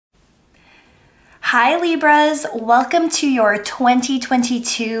Hi Libras, welcome to your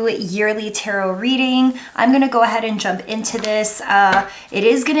 2022 yearly tarot reading. I'm going to go ahead and jump into this. It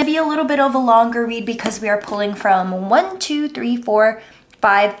is going to be a little bit of a longer read because we are pulling from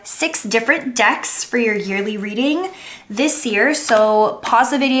 6 different decks for your yearly reading this year. So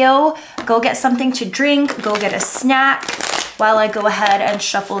pause the video, go get something to drink, go get a snack while I go ahead and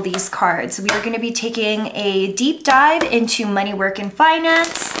shuffle these cards. We are going to be taking a deep dive into money, work, and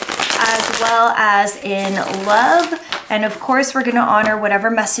finance, as well as in love. And of course, we're going to honor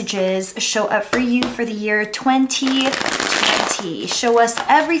whatever messages show up for you for the year 2020. Show us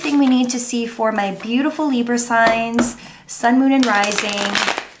everything we need to see for my beautiful Libra signs, sun, moon, and rising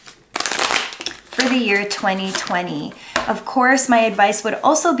for the year 2020. Of course, my advice would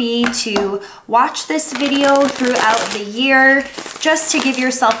also be to watch this video throughout the year just to give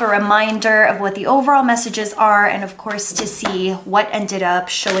yourself a reminder of what the overall messages are, and of course to see what ended up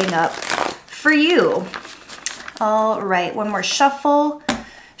showing up for you. All right, one more shuffle.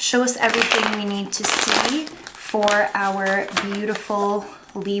 Show us everything we need to see for our beautiful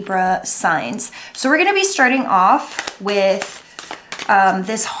Libra signs. So we're going to be starting off with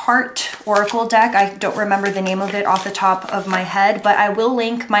this Heart Oracle deck. I don't remember the name of it off the top of my head, but I will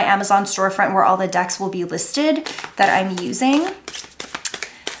link my Amazon storefront where all the decks will be listed that I'm using.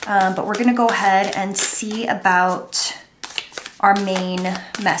 But we're going to go ahead and see about our main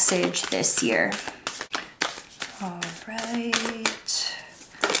message this year. All right.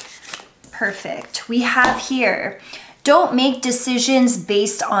 Perfect. We have here, don't make decisions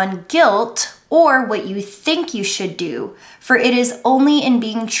based on guilt or what you think you should do, for it is only in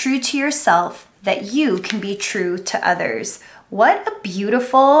being true to yourself that you can be true to others. What a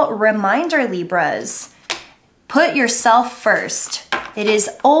beautiful reminder, Libras. Put yourself first. It is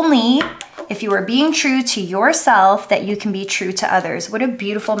only if you are being true to yourself that you can be true to others. What a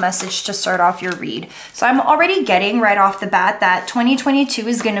beautiful message to start off your read. So I'm already getting right off the bat that 2022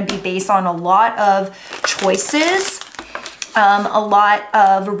 is going to be based on a lot of choices, a lot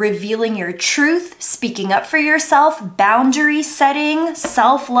of revealing your truth, speaking up for yourself, boundary setting,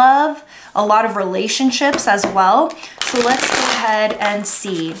 self-love, a lot of relationships as well. So let's go ahead and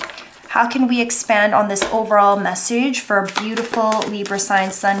see. How can we expand on this overall message for beautiful Libra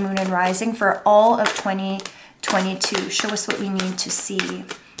sign, sun, moon, and rising for all of 2022? Show us what we need to see.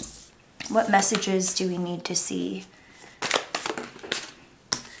 What messages do we need to see?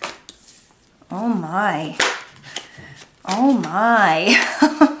 Oh my. Oh my.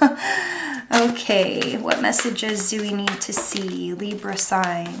 Okay, what messages do we need to see? Libra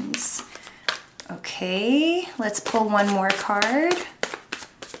signs. Okay, let's pull one more card.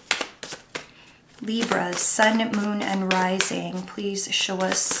 Libra, sun, moon, and rising. Please show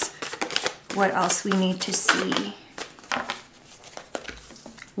us what else we need to see.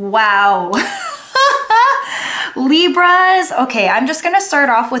 Wow. Libras. Okay, I'm just going to start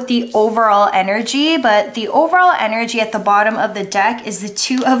off with the overall energy, but the overall energy at the bottom of the deck is the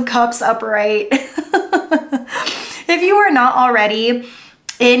Two of Cups upright. If you are not already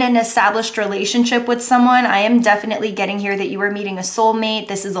in an established relationship with someone, I am definitely getting here that you are meeting a soulmate.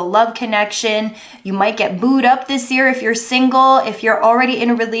 This is a love connection. You might get booed up this year if you're single. If you're already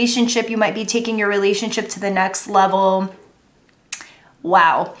in a relationship, you might be taking your relationship to the next level.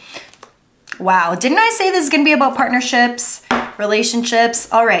 Wow. Wow. Didn't I say this is going to be about partnerships, relationships?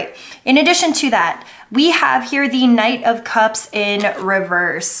 All right. In addition to that, we have here the Knight of Cups in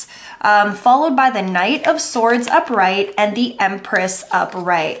reverse, followed by the Knight of Swords upright and the Empress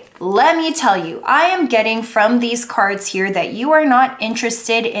upright. Let me tell you, I am getting from these cards here that you are not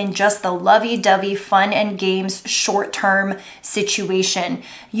interested in just the lovey-dovey fun and games short-term situation.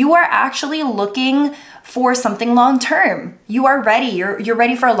 You are actually looking for something long-term. You are ready. You're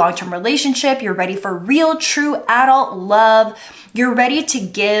ready for a long-term relationship. You're ready for real, true adult love. You're ready to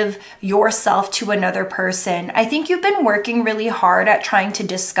give yourself to another person. I think you've been working really hard at trying to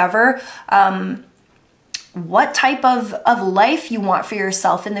discover what type of life you want for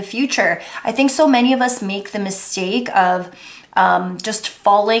yourself in the future. I think so many of us make the mistake of just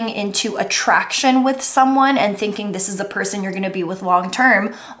falling into attraction with someone and thinking this is the person you're going to be with long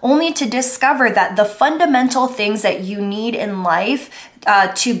term, only to discover that the fundamental things that you need in life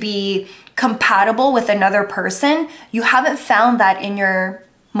to be compatible with another person, you haven't found that in your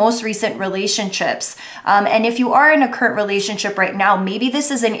most recent relationships. And if you are in a current relationship right now, maybe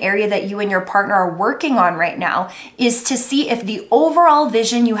this is an area that you and your partner are working on right now, is to see if the overall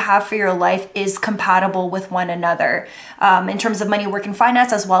vision you have for your life is compatible with one another, in terms of money, work, and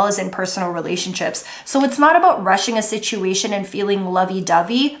finance, as well as in personal relationships. So it's not about rushing a situation and feeling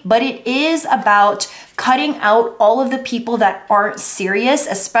lovey-dovey, but it is about cutting out all of the people that aren't serious,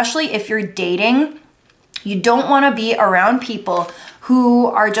 especially if you're dating. You don't want to be around people who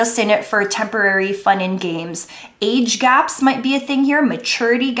are just in it for temporary fun and games. Age gaps might be a thing here.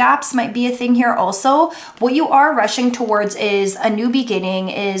 Maturity gaps might be a thing here also. What you are rushing towards is a new beginning,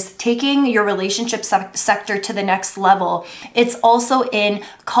 is taking your relationship sector to the next level. It's also in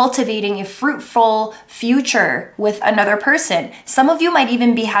cultivating a fruitful future with another person. Some of you might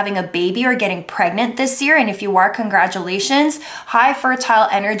even be having a baby or getting pregnant this year. And if you are, congratulations. High fertile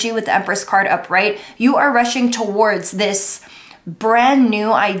energy with the Empress card upright. You are rushing towards this brand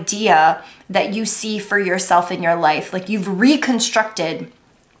new idea that you see for yourself in your life. Like you've reconstructed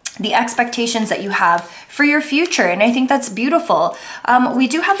the expectations that you have for your future. And I think that's beautiful. We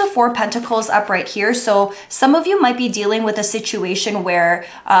do have the Four Pentacles up right here. So some of you might be dealing with a situation where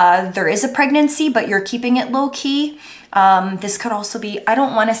there is a pregnancy, but you're keeping it low key. This could also be, I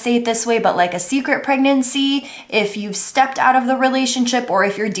don't want to say it this way, but like a secret pregnancy. If you've stepped out of the relationship, or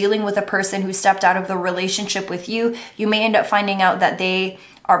if you're dealing with a person who stepped out of the relationship with you, you may end up finding out that they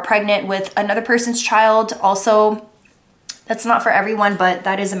are pregnant with another person's child. Also, that's not for everyone, but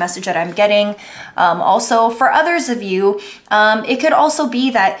that is a message that I'm getting. Also, for others of you, it could also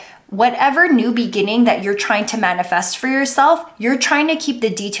be that whatever new beginning that you're trying to manifest for yourself, you're trying to keep the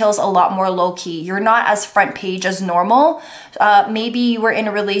details a lot more low-key. You're not as front page as normal. Maybe you were in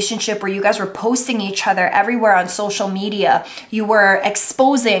a relationship where you guys were posting each other everywhere on social media. You were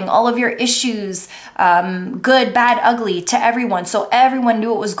exposing all of your issues, good, bad, ugly, to everyone. So everyone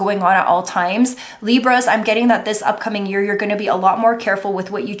knew what was going on at all times. Libras, I'm getting that this upcoming year, you're going to be a lot more careful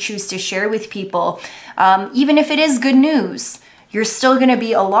with what you choose to share with people. Even if it is good news, you're still going to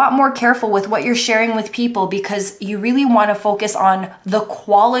be a lot more careful with what you're sharing with people, because you really want to focus on the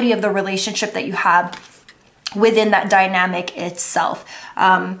quality of the relationship that you have within that dynamic itself.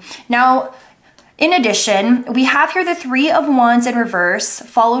 Now, in addition, we have here the Three of Wands in reverse,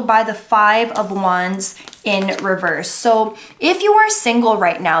 followed by the Five of Wands in reverse. So if you are single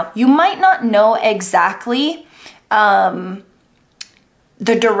right now, you might not know exactly the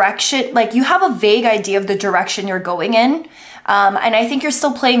direction, like you have a vague idea of the direction you're going in. And I think you're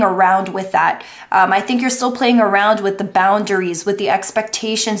still playing around with that. I think you're still playing around with the boundaries, with the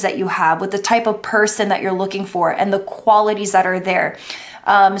expectations that you have, with the type of person that you're looking for, and the qualities that are there.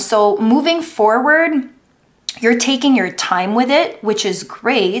 So moving forward, you're taking your time with it, which is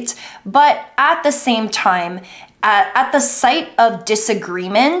great. But at the same time, at the sight of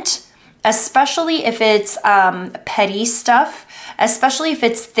disagreement, especially if it's petty stuff, especially if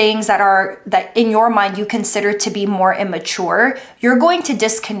it's things that in your mind you consider to be more immature, you're going to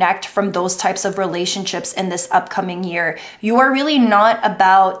disconnect from those types of relationships in this upcoming year. You are really not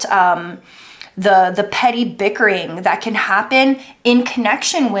about the petty bickering that can happen in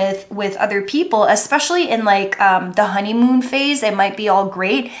connection with other people, especially in like the honeymoon phase. It might be all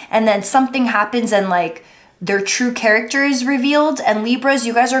great, and then something happens and like their true character is revealed. And Libras,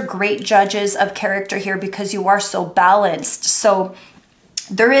 you guys are great judges of character here because you are so balanced. So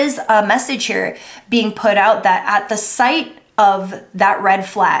there is a message here being put out that at the sight of that red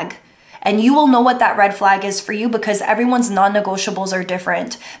flag, and you will know what that red flag is for you because everyone's non-negotiables are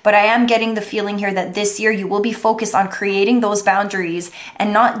different. But I am getting the feeling here that this year you will be focused on creating those boundaries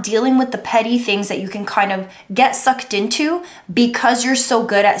and not dealing with the petty things that you can kind of get sucked into because you're so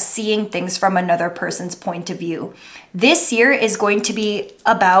good at seeing things from another person's point of view. This year is going to be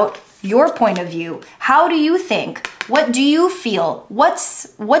about your point of view. How do you think? What do you feel?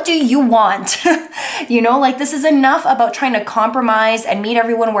 What do you want? You know, like this is enough about trying to compromise and meet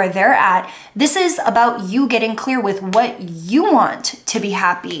everyone where they're at. This is about you getting clear with what you want to be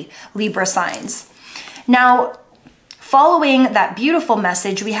happy, Libra signs. Now, following that beautiful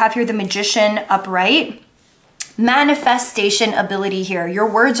message, we have here the Magician upright. Manifestation ability here. Your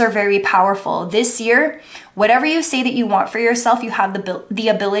words are very powerful. This year, whatever you say that you want for yourself, you have the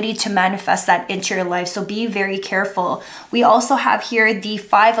ability to manifest that into your life. So be very careful. We also have here the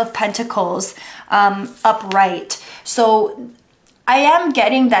Five of Pentacles upright. So I am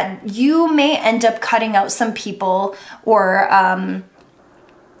getting that you may end up cutting out some people, or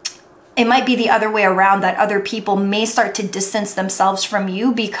it might be the other way around, that other people may start to distance themselves from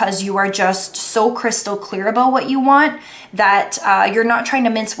you because you are just so crystal clear about what you want that you're not trying to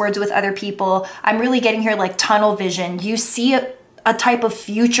mince words with other people. I'm really getting here like tunnel vision. You see a type of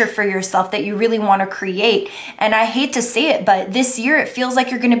future for yourself that you really want to create. And I hate to say it, but this year it feels like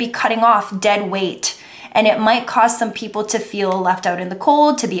you're going to be cutting off dead weight. And it might cause some people to feel left out in the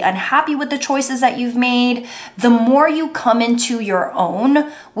cold, to be unhappy with the choices that you've made. The more you come into your own,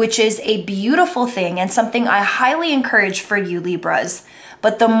 which is a beautiful thing and something I highly encourage for you, Libras,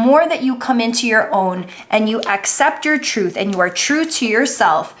 but the more that you come into your own and you accept your truth and you are true to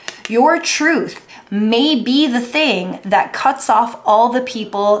yourself, your truth may be the thing that cuts off all the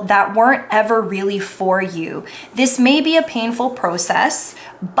people that weren't ever really for you. This may be a painful process,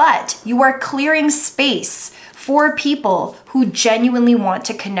 but you are clearing space for people who genuinely want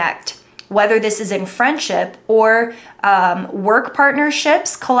to connect, whether this is in friendship or work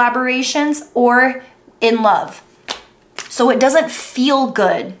partnerships, collaborations, or in love. So it doesn't feel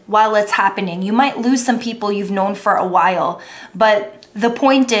good while it's happening. You might lose some people you've known for a while, but the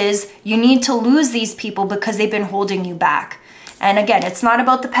point is you need to lose these people because they've been holding you back. And again, it's not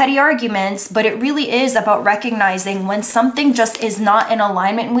about the petty arguments, but it really is about recognizing when something just is not in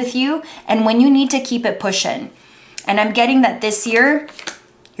alignment with you and when you need to keep it pushing. And I'm getting that this year,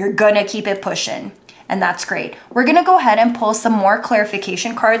 you're gonna keep it pushing. And that's great. We're gonna go ahead and pull some more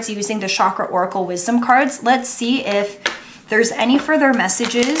clarification cards using the Chakra Oracle Wisdom cards. Let's see if there's any further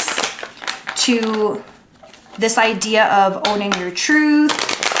messages to this idea of owning your truth,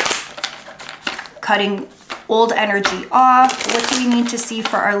 cutting old energy off. What do we need to see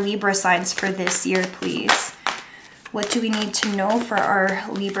for our Libra signs for this year, please? What do we need to know for our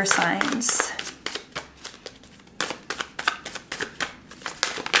Libra signs?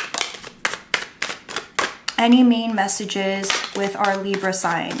 Any main messages with our Libra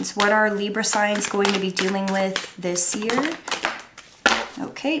signs? What are Libra signs going to be dealing with this year?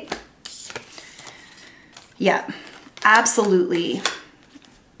 Okay. Yeah, absolutely.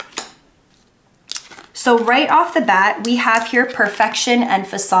 So right off the bat, we have here perfection and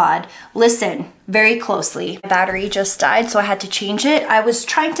facade. Listen very closely. My battery just died, so I had to change it. I was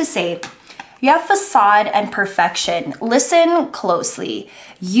trying to say, you have facade and perfection. Listen closely.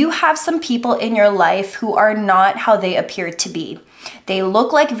 You have some people in your life who are not how they appear to be. They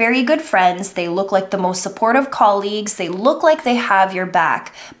look like very good friends. They look like the most supportive colleagues. They look like they have your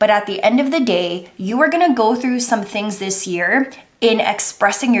back. But at the end of the day, you are going to go through some things this year in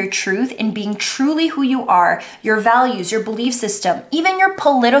expressing your truth, in being truly who you are, your values, your belief system, even your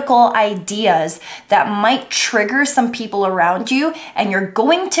political ideas that might trigger some people around you. And you're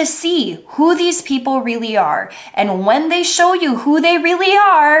going to see who these people really are. And when they show you who they really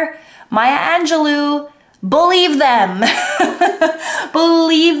are, Maya Angelou, believe them.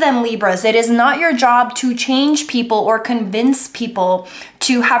 Believe them, Libras. It is not your job to change people or convince people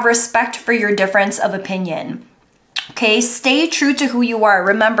to have respect for your difference of opinion. Okay, stay true to who you are.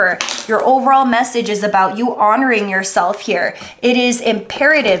 Remember, your overall message is about you honoring yourself here. It is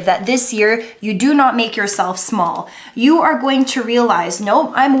imperative that this year you do not make yourself small. You are going to realize,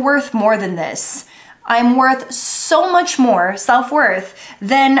 no, I'm worth more than this. I'm worth so much more, self-worth,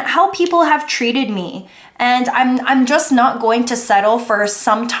 than how people have treated me. And I'm just not going to settle for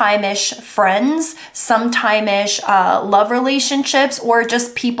sometime-ish friends, sometime-ish love relationships, or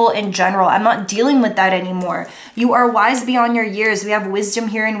just people in general. I'm not dealing with that anymore. You are wise beyond your years. We have wisdom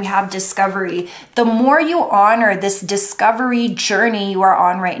here and we have discovery. The more you honor this discovery journey you are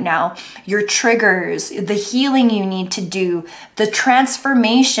on right now, your triggers, the healing you need to do, the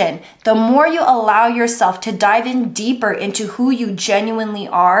transformation, the more you allow yourself to dive in deeper into who you genuinely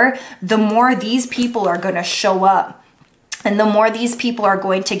are, the more these people are going to show up. And the more these people are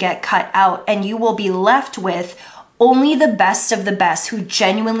going to get cut out, and you will be left with only the best of the best who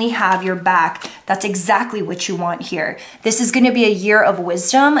genuinely have your back. That's exactly what you want here. This is going to be a year of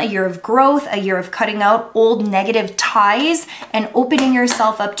wisdom, a year of growth, a year of cutting out old negative ties and opening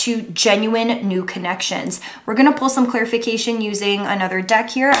yourself up to genuine new connections. We're going to pull some clarification using another deck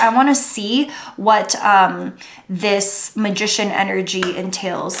here. I want to see what this magician energy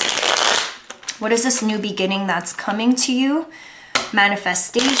entails. What is this new beginning that's coming to you?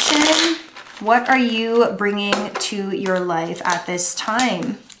 Manifestation. What are you bringing to your life at this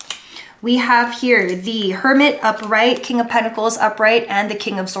time? We have here the Hermit upright, King of Pentacles upright, and the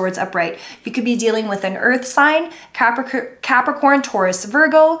King of Swords upright. You could be dealing with an earth sign, Capricorn, Taurus,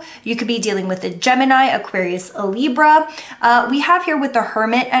 Virgo. You could be dealing with a Gemini, Aquarius, a Libra. We have here with the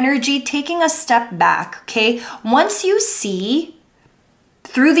Hermit energy, taking a step back, okay? Once you see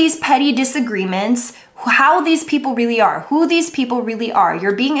through these petty disagreements how these people really are, who these people really are,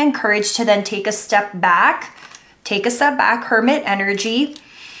 you're being encouraged to then take a step back, Hermit energy,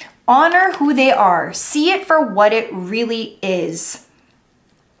 honor who they are, see it for what it really is.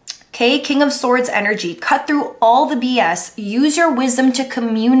 Okay, King of Swords energy. Cut through all the BS. Use your wisdom to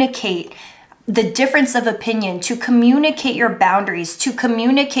communicate the difference of opinion, to communicate your boundaries, to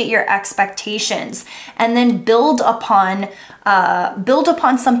communicate your expectations, and then build upon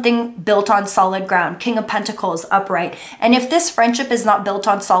something built on solid ground. King of Pentacles upright. And if this friendship is not built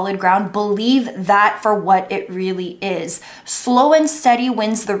on solid ground, believe that for what it really is. Slow and steady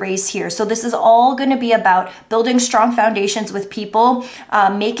wins the race here. So this is all going to be about building strong foundations with people,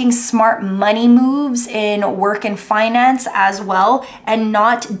 making smart money moves in work and finance as well, and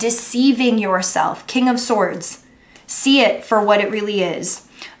not deceiving yourself. King of Swords. See it for what it really is.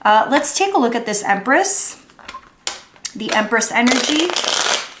 Let's take a look at this Empress. The Empress energy.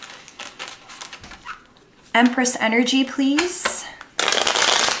 Empress energy, please.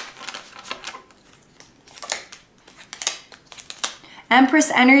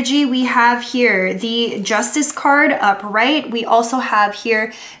 Empress energy, we have here the Justice card upright. We also have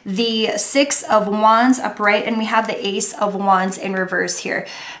here the Six of Wands upright, and we have the Ace of Wands in reverse here.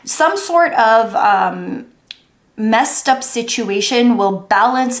 Some sort of messed up situation will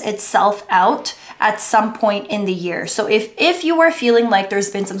balance itself out at some point in the year. So if you are feeling like there's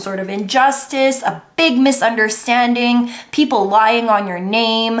been some sort of injustice, a big misunderstanding, people lying on your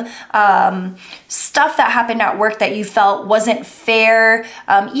name, stuff that happened at work that you felt wasn't fair,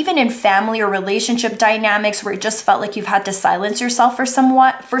 even in family or relationship dynamics where it just felt like you've had to silence yourself for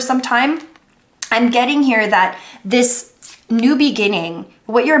some time, I'm getting here that this new beginning,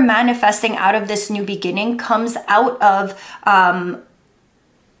 what you're manifesting out of this new beginning comes out of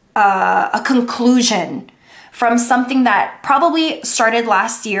a conclusion from something that probably started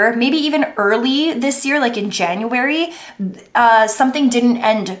last year, maybe even early this year, like in January. Something didn't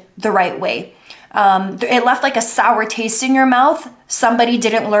end the right way. It left like a sour taste in your mouth. Somebody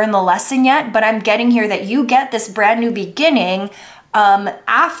didn't learn the lesson yet, but I'm getting here that you get this brand new beginning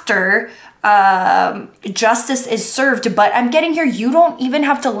after justice is served. But I'm getting here, you don't even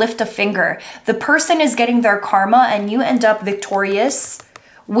have to lift a finger. The person is getting their karma and you end up victorious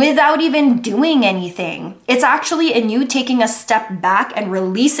without even doing anything. It's actually in you taking a step back and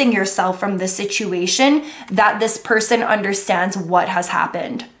releasing yourself from the situation that this person understands what has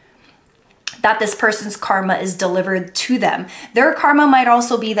happened, that this person's karma is delivered to them. Their karma might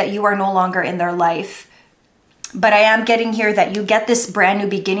also be that you are no longer in their life. But I am getting here that you get this brand new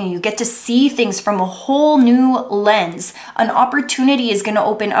beginning. You get to see things from a whole new lens. An opportunity is going to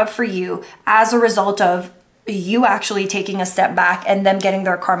open up for you as a result of you actually taking a step back and them getting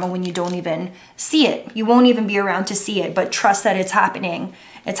their karma when you don't even see it. You won't even be around to see it, but trust that it's happening.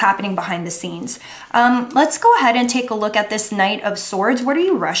 It's happening behind the scenes. Let's go ahead and take a look at this Knight of Swords. What are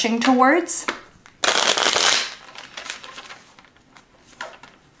you rushing towards?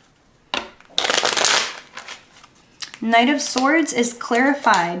 Knight of Swords is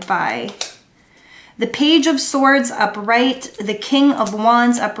clarified by the Page of Swords upright, the King of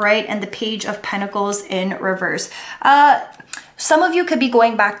Wands upright, and the Page of Pentacles in reverse. Some of you could be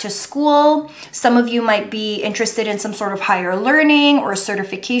going back to school. Some of you might be interested in some sort of higher learning or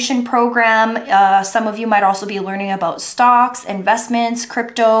certification program. Some of you might also be learning about stocks, investments,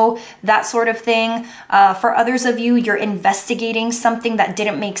 crypto, that sort of thing. For others of you, you're investigating something that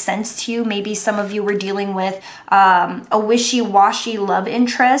didn't make sense to you. Maybe some of you were dealing with a wishy-washy love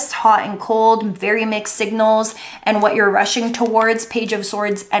interest, hot and cold, very mixed signals. And what you're rushing towards, Page of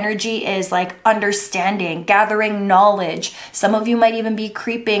Swords energy, is like understanding, gathering knowledge. Some of you might even be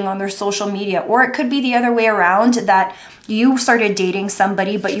creeping on their social media, or it could be the other way around, that you started dating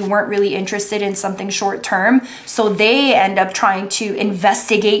somebody but you weren't really interested in something short term, so they end up trying to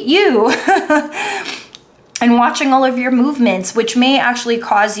investigate you and watching all of your movements, which may actually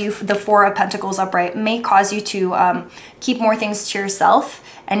cause you, the Four of Pentacles upright, may cause you to keep more things to yourself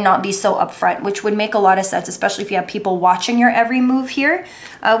and not be so upfront, which would make a lot of sense, especially if you have people watching your every move here.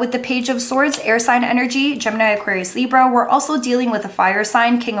 With the Page of Swords, air sign energy, Gemini, Aquarius, Libra. We're also dealing with a fire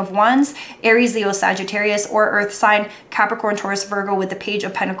sign, King of Wands, Aries, Leo, Sagittarius, or earth sign, Capricorn, Taurus, Virgo, with the Page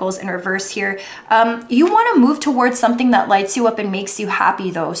of Pentacles in reverse here. You want to move towards something that lights you up and makes you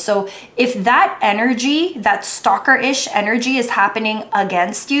happy though. So if that energy, that stalker-ish energy is happening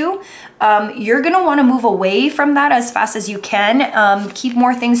against you, you're going to want to move away from that as fast as you can. Keep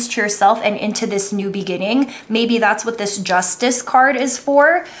more things to yourself and into this new beginning. Maybe that's what this Justice card is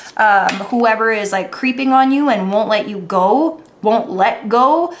for. Whoever is like creeping on you and won't let you go, won't let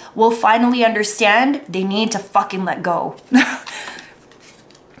go, will finally understand they need to fucking let go.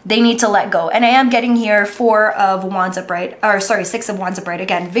 They need to let go. And I am getting here 4 of Wands upright, or sorry, 6 of Wands upright.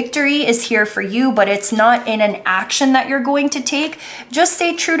 Again, victory is here for you, but it's not in an action that you're going to take. Just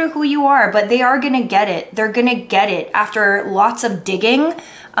stay true to who you are, but they are going to get it. They're going to get it after lots of digging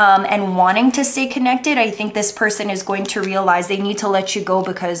and wanting to stay connected. I think this person is going to realize they need to let you go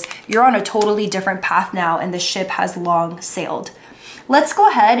because you're on a totally different path now and the ship has long sailed. Let's go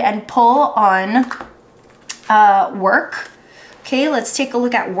ahead and pull on work. Okay, let's take a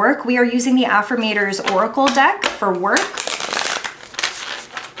look at work. We are using the Affirmators Oracle deck for work.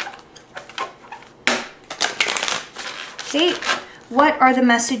 Okay, what are the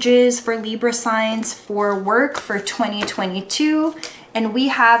messages for Libra signs for work for 2022? And we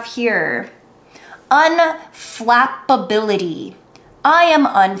have here, unflappability. I am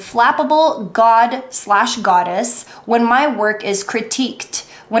unflappable god/goddess when my work is critiqued.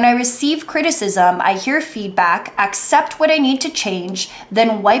 When I receive criticism, I hear feedback, accept what I need to change,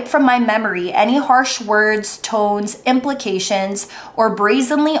 then wipe from my memory any harsh words, tones, implications, or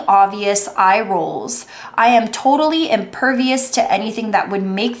brazenly obvious eye rolls. I am totally impervious to anything that would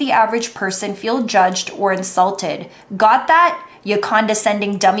make the average person feel judged or insulted. Got that? You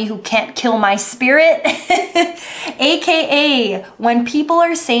condescending dummy who can't kill my spirit. AKA, when people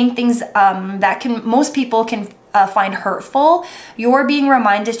are saying things that most people can find hurtful, you're being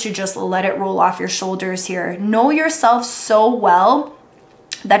reminded to just let it roll off your shoulders here. Know yourself so well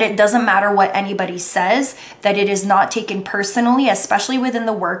that it doesn't matter what anybody says, that it is not taken personally, especially within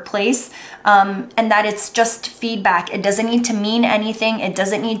the workplace, and that it's just feedback. It doesn't need to mean anything. It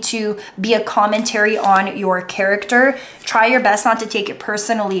doesn't need to be a commentary on your character. Try your best not to take it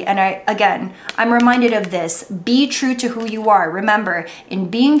personally. And I'm reminded of this. Be true to who you are. Remember, in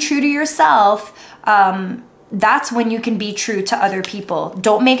being true to yourself, that's when you can be true to other people.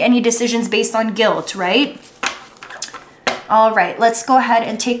 Don't make any decisions based on guilt, right? All right, let's go ahead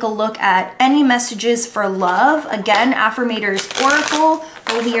and take a look at any messages for love. Again, Affirmators Oracle,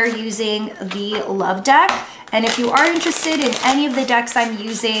 we are using the love deck. And if you are interested in any of the decks I'm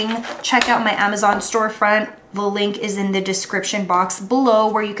using, check out my Amazon storefront. The link is in the description box below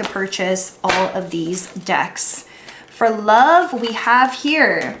where you can purchase all of these decks. For love, we have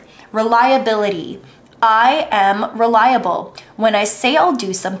here reliability. I am reliable. When I say I'll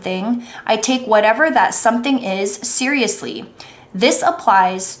do something, I take whatever that something is seriously. This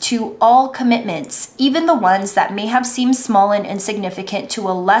applies to all commitments, even the ones that may have seemed small and insignificant to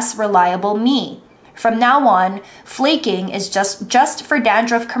a less reliable me. From now on, flaking is just for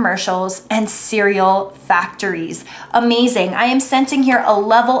dandruff commercials and cereal factories. Amazing. I am sensing here a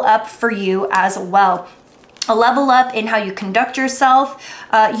level up for you as well. A level up in how you conduct yourself.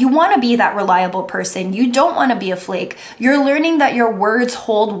 You want to be that reliable person. You don't want to be a flake. You're learning that your words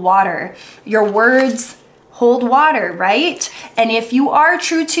hold water. Your words hold water, right? And if you are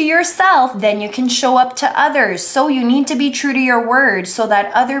true to yourself, then you can show up to others. So you need to be true to your word so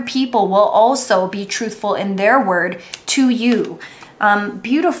that other people will also be truthful in their word to you.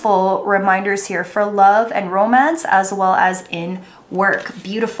 Beautiful reminders here for love and romance as well as in work.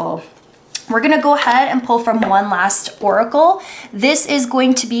 Beautiful. We're going to go ahead and pull from one last oracle. This is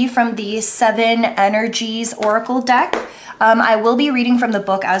going to be from the 7 Energies Oracle deck. I will be reading from the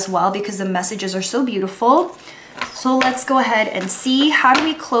book as well because the messages are so beautiful. So let's go ahead and see, how do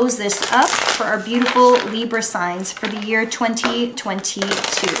we close this up for our beautiful Libra signs for the year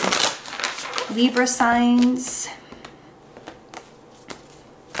 2022. Libra signs.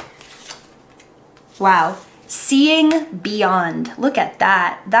 Wow. Seeing beyond. Look at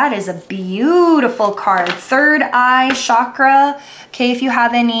that. That is a beautiful card. Third eye chakra. Okay, if you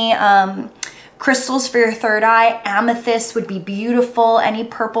have any crystals for your third eye, amethyst would be beautiful. Any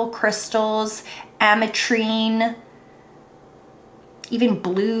purple crystals, ametrine, even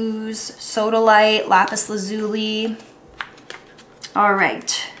blues, sodalite, lapis lazuli. All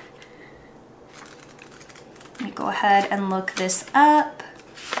right. Let me go ahead and look this up.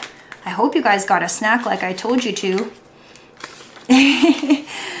 I hope you guys got a snack like I told you to.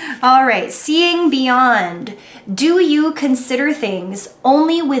 All right, seeing beyond. Do you consider things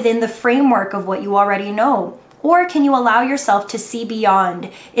only within the framework of what you already know? Or can you allow yourself to see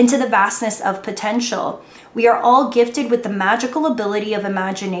beyond into the vastness of potential? We are all gifted with the magical ability of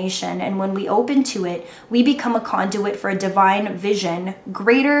imagination, and when we open to it, we become a conduit for a divine vision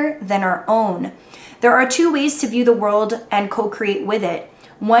greater than our own. There are 2 ways to view the world and co-create with it.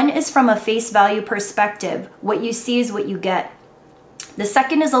 One is from a face value perspective. What you see is what you get. The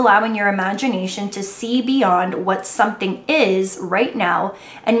second is allowing your imagination to see beyond what something is right now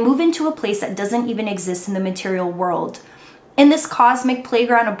and move into a place that doesn't even exist in the material world. In this cosmic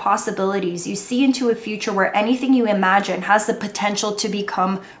playground of possibilities, you see into a future where anything you imagine has the potential to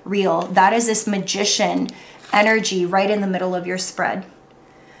become real. That is this magician energy right in the middle of your spread.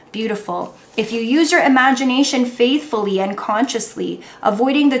 Beautiful. If you use your imagination faithfully and consciously,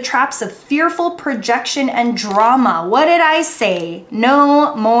 avoiding the traps of fearful projection and drama. What did I say?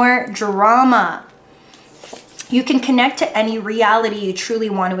 No more drama. You can connect to any reality you truly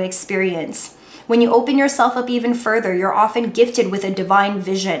want to experience. When you open yourself up even further, you're often gifted with a divine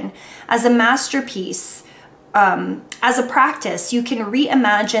vision. As a masterpiece, as a practice, you can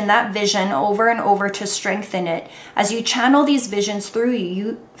reimagine that vision over and over to strengthen it. As you channel these visions through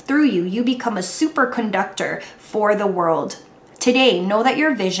you become a superconductor for the world. Today, know that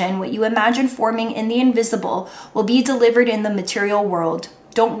your vision, what you imagine forming in the invisible, will be delivered in the material world.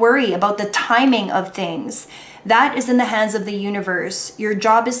 Don't worry about the timing of things. That is in the hands of the universe. Your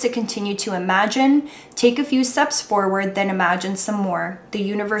job is to continue to imagine, take a few steps forward, then imagine some more. The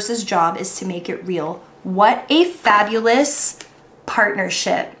universe's job is to make it real. What a fabulous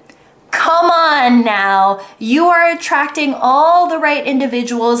partnership. Come on now. You are attracting all the right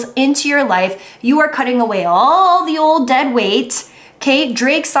individuals into your life. You are cutting away all the old dead weight. Okay,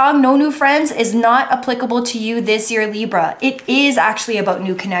 Drake's song, No New Friends, is not applicable to you this year, Libra. It is actually about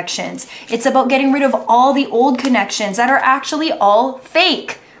new connections. It's about getting rid of all the old connections that are actually all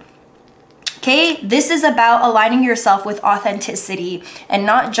fake. Okay, this is about aligning yourself with authenticity, and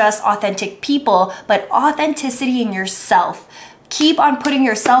not just authentic people, but authenticity in yourself. Keep on putting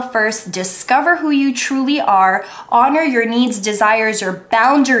yourself first. Discover who you truly are. Honor your needs, desires, your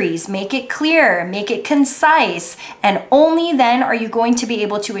boundaries. Make it clear, make it concise. And only then are you going to be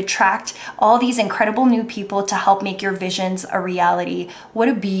able to attract all these incredible new people to help make your visions a reality. What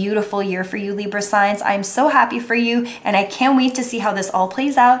a beautiful year for you, Libra signs. I'm so happy for you, and I can't wait to see how this all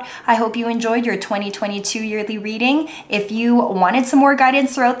plays out. I hope you enjoyed your 2022 yearly reading. If you wanted some more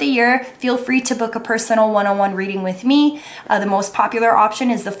guidance throughout the year, feel free to book a personal one-on-one reading with me. The most popular option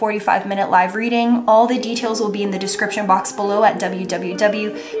is the 45-minute live reading. All the details will be in the description box below at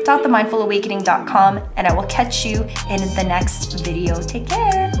www.themindfulawakening.com, and I will catch you in the next video. Take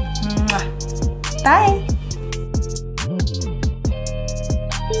care. Bye.